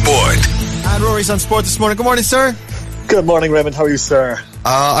FM Sport. And Rory's on sport this morning. Good morning, sir. Good morning, Raymond. How are you, sir?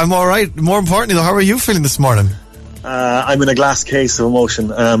 I'm all right. More importantly, though, how are you feeling this morning? I'm in a glass case of emotion.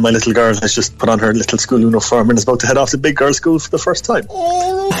 My little girl has just put on her little school uniform and is about to head off to big girl school for the first time.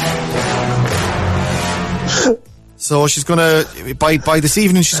 So she's going to, by this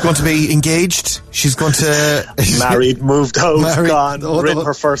evening, she's going to be engaged. She's going to... Married, moved out, gone, written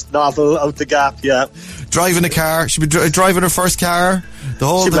her first novel out the gap, yeah. Driving a car. She'll be driving her first car.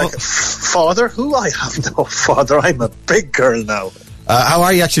 She'll be like, father? Who? I have no father. I'm a big girl now. How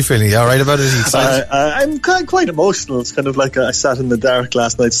are you actually feeling? You all right about it? Are you excited? I'm quite emotional. It's kind of like I sat in the dark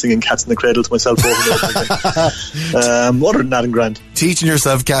last night singing Cats in the Cradle to myself over and over. Other than that, I'm grand. Teaching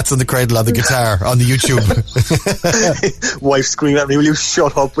yourself Cats in the Cradle on the guitar on the YouTube. Wife screaming at me, will you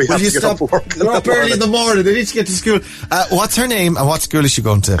shut up? We have to get up for work. You're up early in the morning. They need to get to school. What's her name and what school is she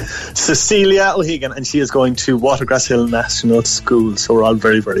going to? Cecilia O'Hagan, and she is going to Watergrass Hill National School. So we're all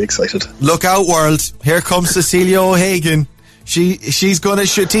very, very excited. Look out, world. Here comes Cecilia O'Hagan. She's going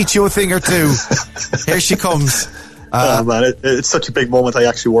to teach you a thing or two. Here she comes. Oh man, it's such a big moment. I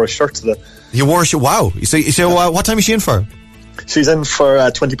actually wore a shirt today. You wore a shirt? Wow. So what time is she in for? She's in for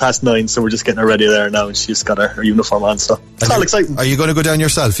 9:20, so we're just getting her ready there now, and she's got her uniform on. So it's all exciting. Are you going to go down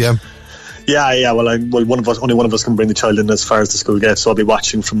yourself? Yeah. Yeah. Well, only one of us can bring the child in as far as the school gate, so I'll be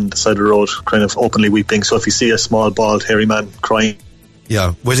watching from the side of the road, kind of openly weeping. So if you see a small, bald, hairy man crying.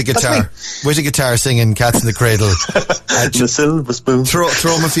 Yeah, where's a guitar singing Cats in the Cradle? The silver spoon. Throw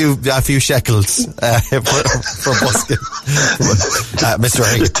him a few shekels for busking. Mr.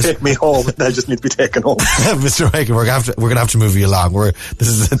 Hagen, take me home. I just need to be taken home. Mr. Hagen, we're gonna have to move you along.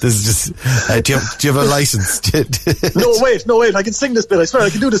 This is just. Do you have a license? No, wait. I can sing this bit. I swear I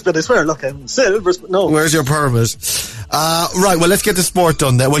can do this bit. I swear. Look, I'm silver spoon. No. Where's your permit? Right. Well, let's get the sport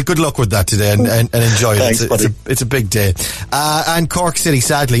done then. Well, good luck with that today and enjoy Thanks, it. Buddy. It's a big day. And Cork City,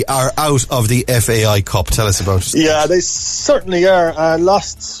 sadly, are out of the FAI Cup. Tell us about it. Yeah, they certainly are.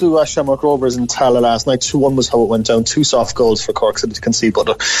 Lost to Shamrock Rovers in Tala last night. 2-1 was how it went down. 2 soft goals for Cork City to concede, but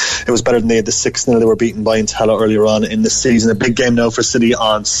it was better than they had the 6-0 they were beaten by in Tala earlier on in the season. A big game now for City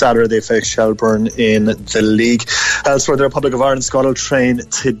on Saturday. They face Shelburne in the league. Elsewhere, the Republic of Ireland squad will train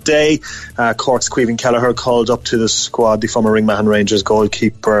today. Cork's Caoimhín Kelleher called up to the squad the former Ringmahon Rangers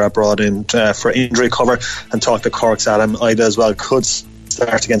goalkeeper brought in for injury cover, and talked to Cork's Adam Ida as well. Could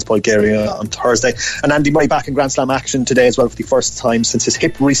start against Bulgaria on Thursday. And Andy Murray back in Grand Slam action today as well for the first time since his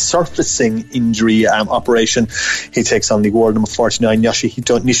hip resurfacing injury operation. He takes on the world number 49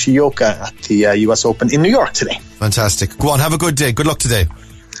 Yoshihito Nishioka at the US Open in New York today. Fantastic. Go on, have a good day. Good luck today.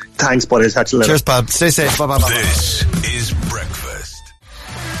 Thanks, buddy. Catch you later. Cheers, pal. Stay safe. Bye. This is Breakfast.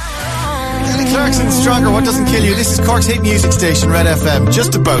 Kelly Clarkson, Stronger, What Doesn't Kill You. This is Cork's hit music station, Red FM.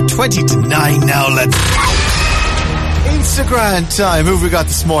 Just about 20 to 9 now. Let's... Instagram time. Who have we got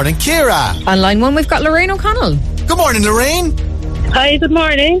this morning? Kira. On line 1, we've got Lorraine O'Connell. Good morning, Lorraine. Hi, good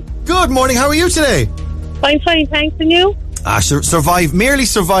morning. Good morning. How are you today? I'm fine, thanks. And you? Merely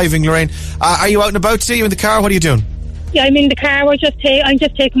surviving, Lorraine. Are you out and about today? Are you in the car? What are you doing? Yeah, I'm in the car. I'm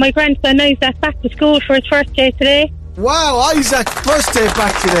just taking my grandson Isaac back to school for his first day today. Wow, Isaac, first day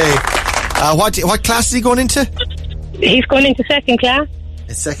back today. What class is he going into? He's going into second class.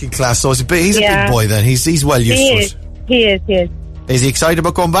 Second class, so he's a big boy then. He's well used to it. He is. Is he excited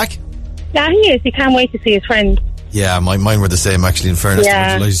about going back? Yeah, he is. He can't wait to see his friends. Yeah, mine were the same actually, in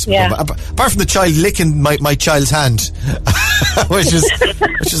fairness. Yeah. Apart from the child licking my child's hand, which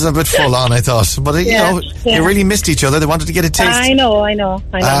is a bit full on, I thought. But they really missed each other. They wanted to get a taste. I know.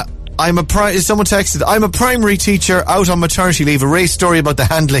 Someone texted, I'm a primary teacher out on maternity leave. A Ray's story about the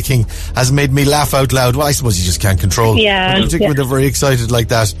hand licking has made me laugh out loud. Well, I suppose you just can't control. Yeah. Particularly when they're very excited like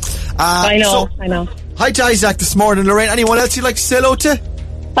that. I know. Hi to Isaac this morning, Lorraine. Anyone else you'd like to say hello to?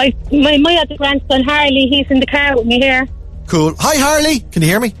 My other grandson, Harley, he's in the car with me here. Cool. Hi, Harley. Can you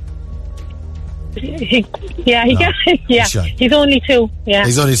hear me? He can. Yeah. He's only 2. Yeah.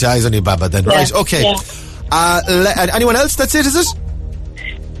 He's only a baba then. Yeah. Right, okay. Yeah. Anyone else? That's it, is it?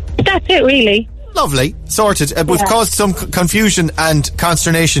 That's it, really. Lovely. Sorted. We've caused some confusion and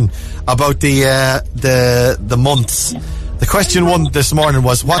consternation about the months. The question one this morning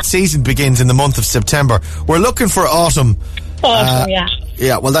was, what season begins in the month of September? We're looking for autumn. Yeah.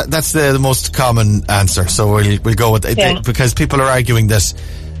 Yeah, well, that's the most common answer. So we'll go with it because people are arguing that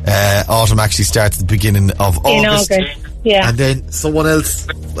autumn actually starts at the beginning of August. In August, yeah. And then someone else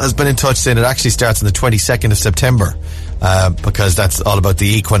has been in touch saying it actually starts on the 22nd of September. Because that's all about the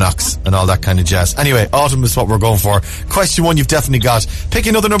equinox and all that kind of jazz. Anyway, autumn is what we're going for. Question one, you've definitely got. Pick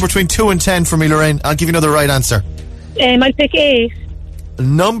another number between 2 and 10 for me, Lorraine. I'll give you another right answer. I'll pick 8.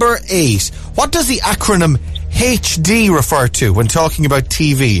 Number 8. What does the acronym HD refer to when talking about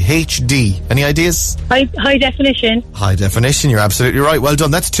TV? HD. Any ideas? High definition. High definition, you're absolutely right. Well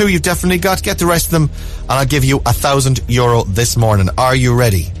done. That's 2 you've definitely got. Get the rest of them and I'll give you €1,000 this morning. Are you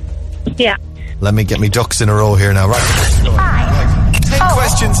ready? Yeah. Let me get me ducks in a row here now. Right. 10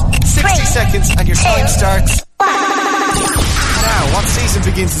 questions, 60 seconds, and your time starts now. What season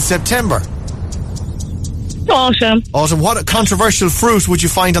begins in September? Autumn. Autumn. What controversial fruit would you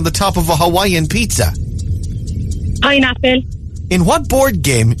find on the top of a Hawaiian pizza? Pineapple. In what board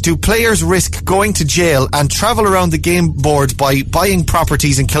game do players risk going to jail and travel around the game board by buying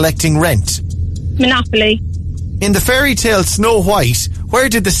properties and collecting rent? Monopoly. In the fairy tale Snow White, where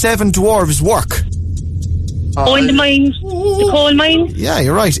did the 7 dwarves work? In the mines. The coal mines. Yeah,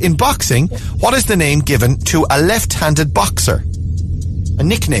 you're right. In boxing, what is the name given to a left-handed boxer? A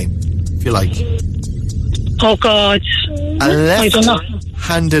nickname, if you like. Oh, God. A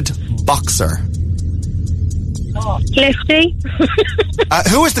left-handed boxer. Lefty.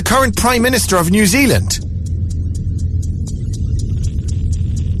 Who is the current Prime Minister of New Zealand?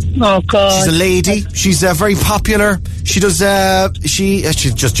 Oh, God. She's a lady. She's very popular. She does.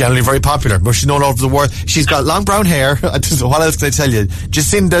 She's just generally very popular, but she's known all over the world. She's got long brown hair. What else can I tell you?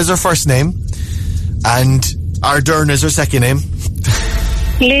 Jacinda is her first name, and Ardern is her second name.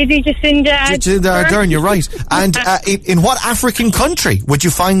 Lady Jacinda Ardern, you're right. And in what African country would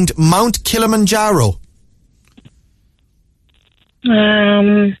you find Mount Kilimanjaro?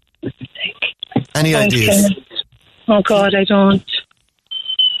 Any ideas? Oh, God, I don't.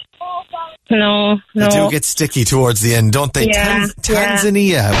 No. They do get sticky towards the end, don't they? Yeah,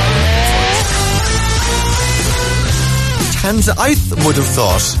 Tanzania. I would have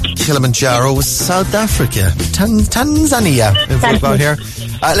thought Kilimanjaro was South Africa. Tanzania. About here.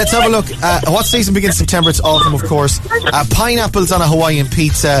 Let's have a look. What season begins September? It's autumn, of course. Pineapples on a Hawaiian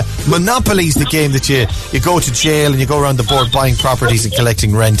pizza. Monopoly's the game that you go to jail and you go around the board buying properties and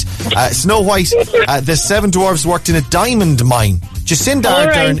collecting rent. Snow White, the 7 dwarves worked in a diamond mine. Jacinda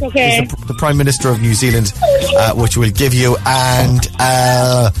Ardern is the Prime Minister of New Zealand, which we'll give you. And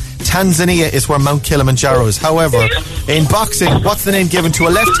Tanzania is where Mount Kilimanjaro is. However, in boxing, what's the name given to a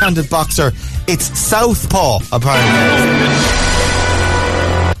left-handed boxer? It's southpaw, apparently.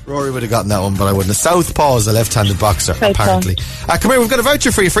 Rory would have gotten that one, but I wouldn't. Southpaw is a left-handed boxer, apparently. Come here, we've got a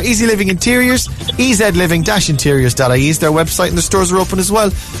voucher for you for Easy Living Interiors. ezliving-interiors.ie is their website, and the stores are open as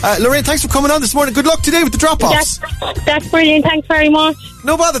well. Lorraine, thanks for coming on this morning. Good luck today with the drop-offs. That's brilliant. Thanks very much.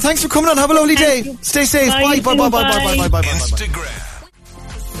 No bother. Thanks for coming on. Have a lovely day. Stay safe. Bye. Bye. Instagram.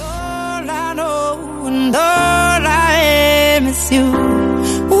 All I know and all I am is you.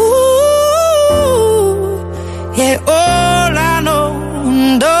 Ooh, yeah, all I know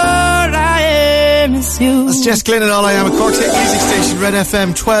and all I am is you. That's Jess Glynn and All I Am at Cork's Hit Music Station, Red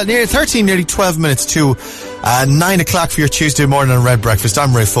FM. Nearly 12 minutes to 9 o'clock for your Tuesday morning on Red Breakfast.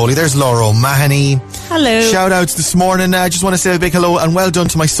 I'm Ray Foley. There's Laura O'Mahony. Hello. Shout outs this morning. I just want to say a big hello and well done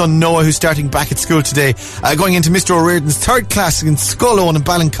to my son Noah, who's starting back at school today, going into Mr. O'Riordan's 3rd class in Scullone and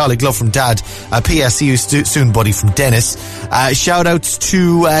Ballincollig. Love from Dad. P.S. See you soon, buddy, from Dennis. Shout outs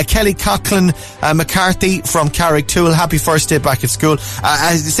to Kelly Coughlin McCarthy from Carricktool. Happy first day back at school.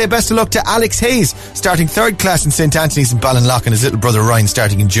 I say best of luck to Alex Hayes, starting 3rd class in St. Anthony's in Ballinlough, and his little brother Ryan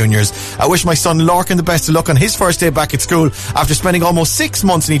starting in juniors. I wish my son Lorcan the best of luck on his first day back at school after spending almost 6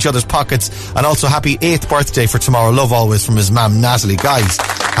 months in each other's pockets, and also happy 8th birthday for tomorrow. Love always from his mum Natalie. Guys,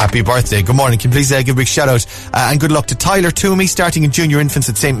 happy birthday. Good morning. Can you please give a big shout out and good luck to Tyler Toomey, starting in junior infants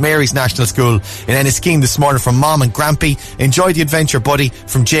at St. Mary's National School in Enniskeane this morning, from Mom and Grampy. Enjoy the adventure, buddy,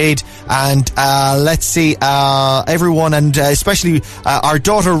 from Jade. And let's see everyone, and especially our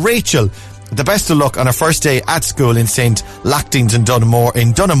daughter Rachel, the best of luck on her first day at school in St. Lactings in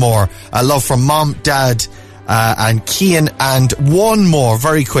Dunamore. Love from Mom, Dad, and Cian, and one more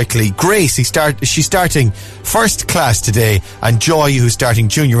very quickly. Grace, she's starting first class today, and Joy, who's starting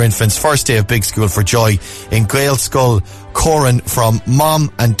junior infants, first day of big school for Joy in Gaelskull. Coran from Mom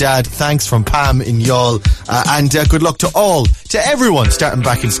and Dad, thanks from Pam in Youghal, and good luck to everyone starting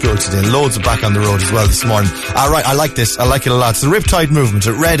back in school today. Loads of back on the road as well this morning. Right, I like this, I like it a lot. It's the Riptide Movement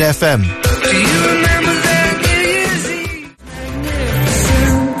at Red FM. Do you remember that New Year's Eve?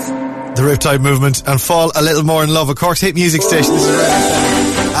 The Riptide Movement and Fall a Little More in Love, of Cork's hit music station. This is Red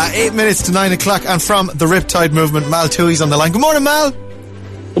FM. 8 minutes to 9 o'clock, and from the Riptide Movement, Mal Toohey's on the line. Good morning, Mal.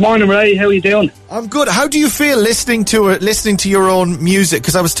 Good morning, Ray. How are you doing? I'm good. How do you feel listening to your own music?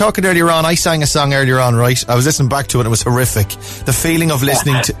 Because I was talking earlier on, I sang a song earlier on, right? I was listening back to it and it was horrific. The feeling of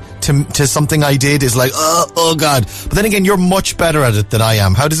listening to something I did is like, oh God. But then again, you're much better at it than I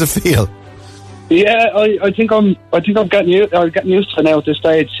am. How does it feel? Yeah, I think I'm getting used to it now at this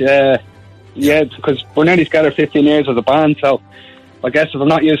stage. Because we're nearly together 15 years as a band, so I guess if I'm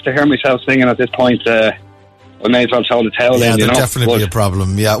not used to hearing myself singing at this point, I may as well throw the towel in, you know. Yeah, definitely be a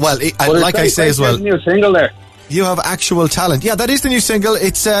problem, yeah. Well, like I say as well, new single there. You have actual talent. Yeah, that is the new single.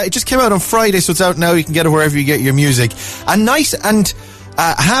 It's it just came out on Friday, so it's out now. You can get it wherever you get your music. A nice and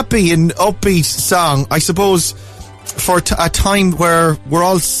happy and upbeat song, I suppose, for a time where we're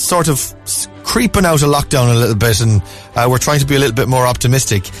all sort of creeping out of lockdown a little bit, and we're trying to be a little bit more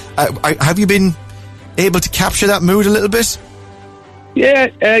optimistic. Have you been able to capture that mood a little bit? Yeah,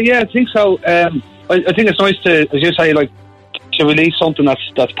 I think so. I think it's nice to, as you say, like, to release something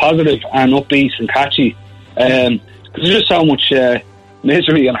that's positive and upbeat and catchy. Because there's just so much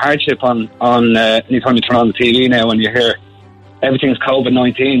misery and hardship on anytime you turn on the TV now and you hear everything's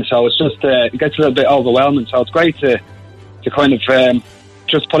COVID-19. So it's just it gets a little bit overwhelming. So it's great to kind of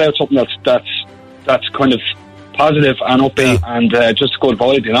just put out something that's kind of positive and upbeat and just a good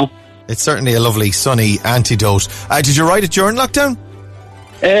vibe, you know. It's certainly a lovely sunny antidote. Did you write it during lockdown?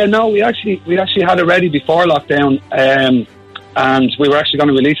 No, we actually had it ready before lockdown, and we were actually going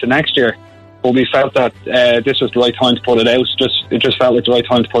to release it next year, but we felt that this was the right time to put it out. It just felt like the right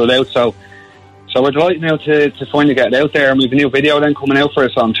time to put it out. So we're delighted now to finally get it out there, and we have a new video then coming out for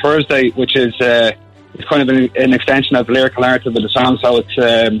us on Thursday, which is it's kind of an extension of the lyrical art of the song. So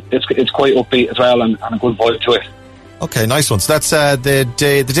it's quite upbeat as well, and a good vibe to it. Okay, nice one. So that's the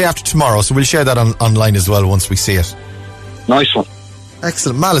day after tomorrow. So we'll share that online as well once we see it. Nice one.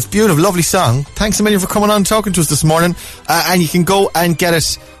 Excellent, Mal. It's beautiful, lovely song. Thanks a million for coming on and talking to us this morning. And you can go and get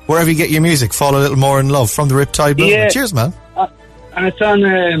it wherever you get your music. Fall a Little More in Love from the Riptide Movement. Yeah. Cheers, man. And it's on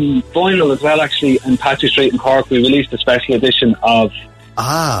vinyl as well, actually, in Patrick Street in Cork. We released a special edition of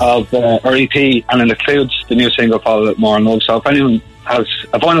our EP, and it includes the new single Fall a Little More in Love. So if anyone has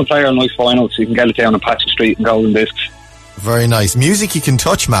a vinyl player and likes vinyl, so you can get it down on Patrick Street in Golden Discs. Very nice. Music you can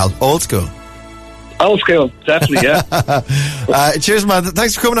touch, Mal. Old school. Old school, definitely, yeah. Cheers, man.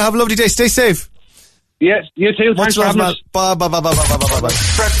 Thanks for coming. Have a lovely day. Stay safe. Yes, you too. Much love, man. Bye.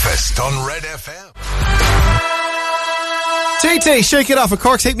 Breakfast on Red FM. TT, shake it off. A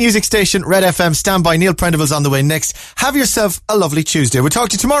Cork's hit music station, Red FM. Stand by. Neil Prendeville's on the way next. Have yourself a lovely Tuesday. We'll talk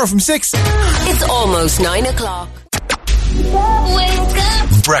to you tomorrow from 6. It's almost 9 o'clock.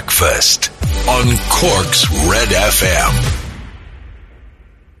 Breakfast on Cork's Red FM.